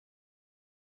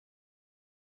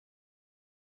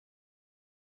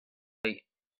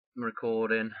I'm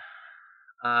recording.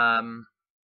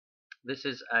 This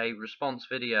is a response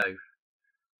video.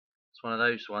 It's one of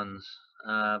those ones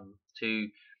to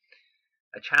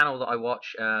a channel that I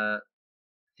watch,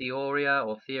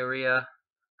 Theoria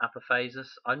Apophasis.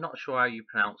 I'm not sure how you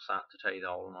pronounce that, to tell you the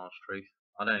whole and honest truth.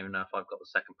 I don't even know if I've got the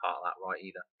second part of that right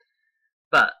either.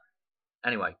 But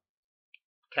anyway,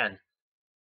 Ken,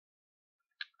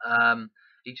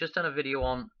 he's just done a video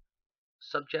on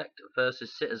subject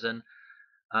versus citizen,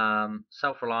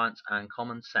 self-reliance and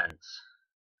common sense.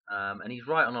 And he's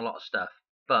right on a lot of stuff,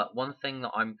 but one thing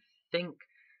that I think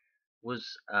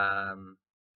was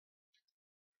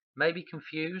maybe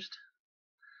confused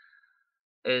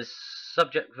is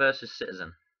subject versus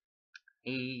citizen.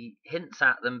 He hints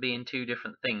at them being two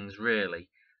different things, really,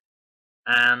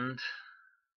 and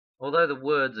although the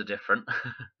words are different,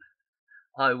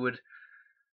 I would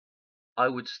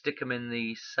stick them in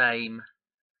the same,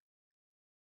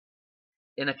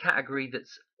 in a category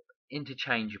that's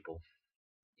interchangeable.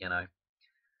 You know,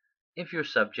 if you're a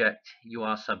subject, you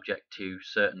are subject to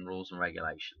certain rules and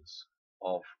regulations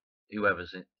of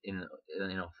whoever's in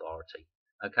authority.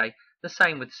 Okay, the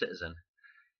same with citizen.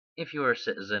 If you are a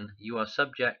citizen, you are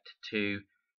subject to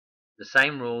the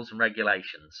same rules and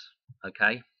regulations.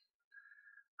 Okay,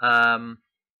 I'm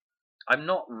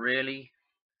not really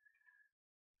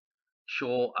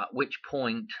sure at which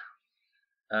point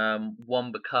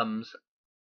one becomes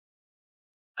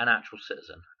an actual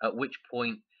citizen. At which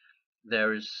point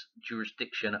there is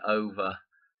jurisdiction over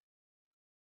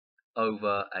a,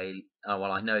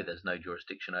 well, I know there's no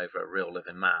jurisdiction over a real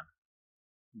living man,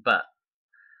 but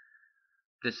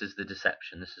this is the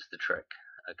deception, this is the trick.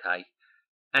 Okay,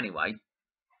 anyway,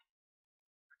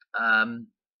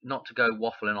 not to go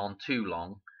waffling on too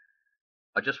long,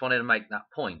 I just wanted to make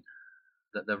that point,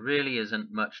 that there really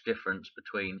isn't much difference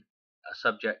between a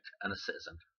subject and a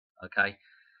citizen. Okay,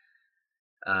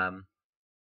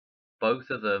 both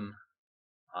of them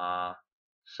are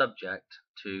subject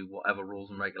to whatever rules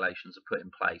and regulations are put in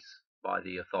place by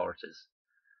the authorities,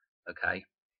 okay,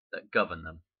 that govern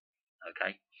them.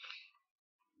 Okay,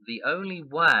 the only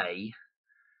way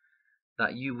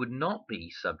that you would not be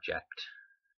subject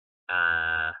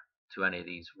to any of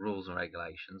these rules and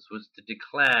regulations was to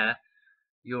declare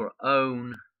your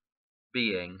own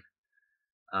being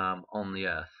on the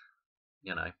earth,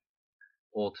 you know,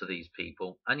 or to these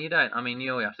people. And you don't, I mean,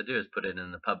 all you have to do is put it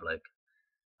in the public,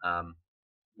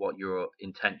 what your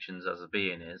intentions as a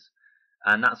being is,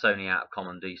 and that's only out of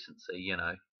common decency. You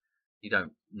know, you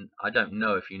don't, I don't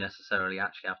know if you necessarily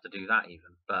actually have to do that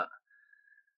even, but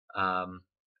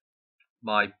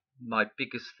my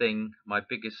biggest thing, my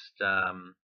biggest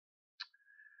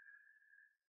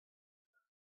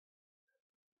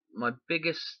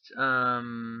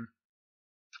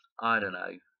I don't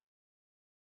know,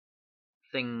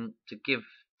 thing to give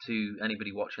to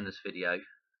anybody watching this video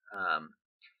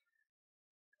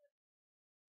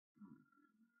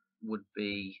would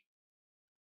be,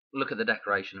 look at the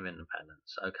Declaration of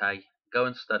Independence. Okay, go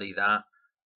and study that,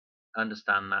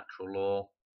 understand natural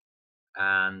law,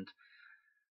 and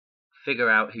figure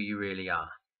out who you really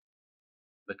are,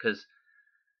 because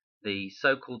the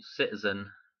so-called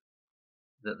citizen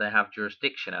that they have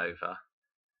jurisdiction over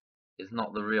is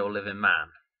not the real living man.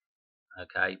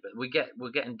 Okay, but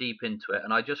we're getting deep into it,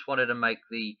 and I just wanted to make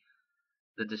the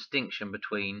distinction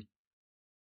between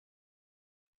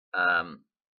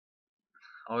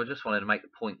I just wanted to make the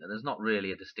point that there's not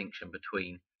really a distinction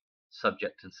between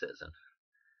subject and citizen.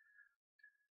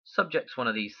 Subject's one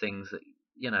of these things that,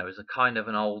 you know, is a kind of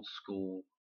an old school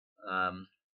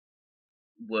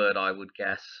word, I would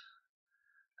guess,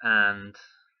 and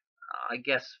I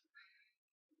guess,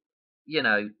 you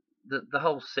know, the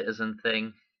whole citizen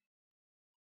thing,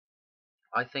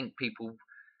 I think people,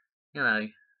 you know,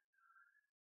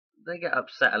 they get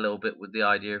upset a little bit with the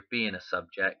idea of being a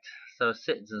subject. So a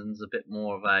citizen's a bit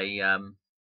more of a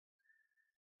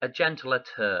gentler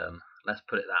term, let's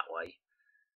put it that way,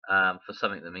 for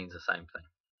something that means the same thing.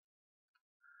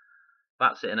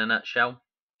 That's it in a nutshell.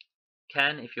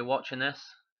 Ken, if you're watching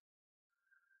this,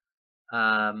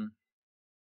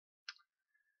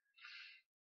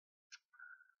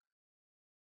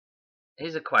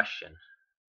 here's a question.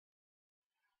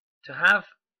 To have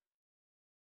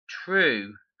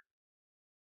true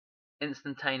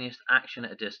instantaneous action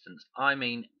at a distance, I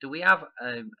mean, do we have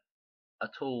a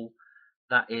tool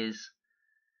that is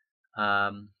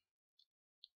that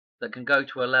can go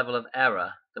to a level of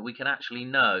error that we can actually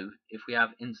know if we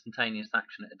have instantaneous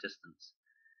action at a distance?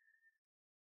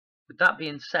 With that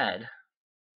being said,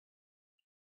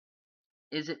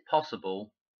 is it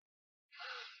possible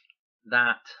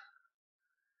that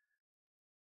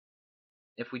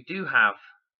if we do have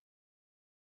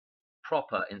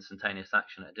proper instantaneous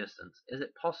action at a distance, is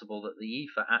it possible that the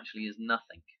ether actually is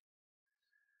nothing?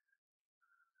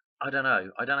 I don't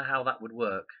know. I don't know how that would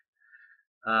work.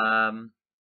 I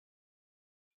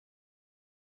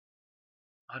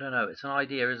don't know. It's an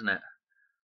idea, isn't it?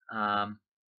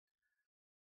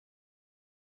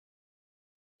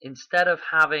 Instead of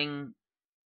having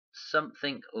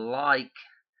something like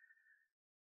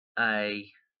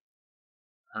a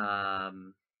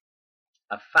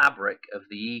fabric of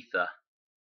the ether,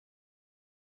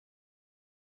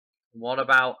 what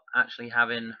about actually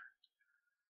having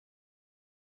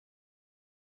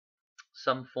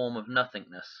some form of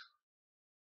nothingness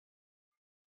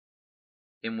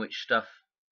in which stuff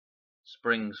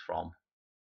springs from?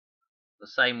 The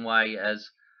same way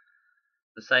as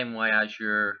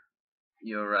your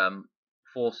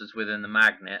forces within the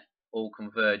magnet all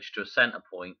converge to a center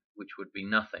point, which would be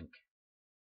nothing.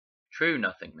 True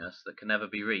nothingness that can never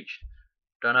be reached.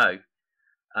 Don't know.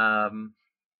 I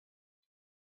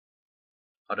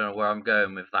don't know where I'm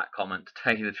going with that comment, to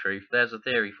tell you the truth. There's a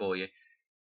theory for you.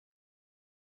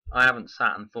 I haven't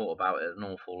sat and thought about it an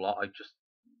awful lot. I just,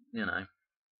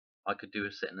 I could do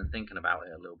with sitting and thinking about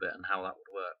it a little bit and how that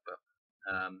would work. But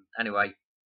anyway,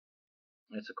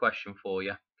 it's a question for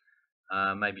you.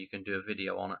 Maybe you can do a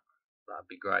video on it. That'd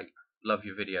be great. Love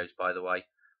your videos, by the way.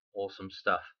 Awesome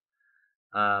stuff.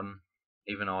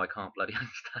 Even though I can't bloody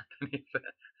understand any of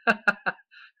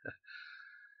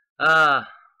it.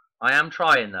 I am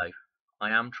trying, though.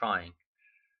 I am trying.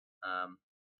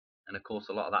 And of course,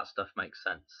 a lot of that stuff makes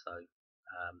sense. So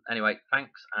anyway,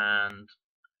 thanks and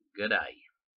good day.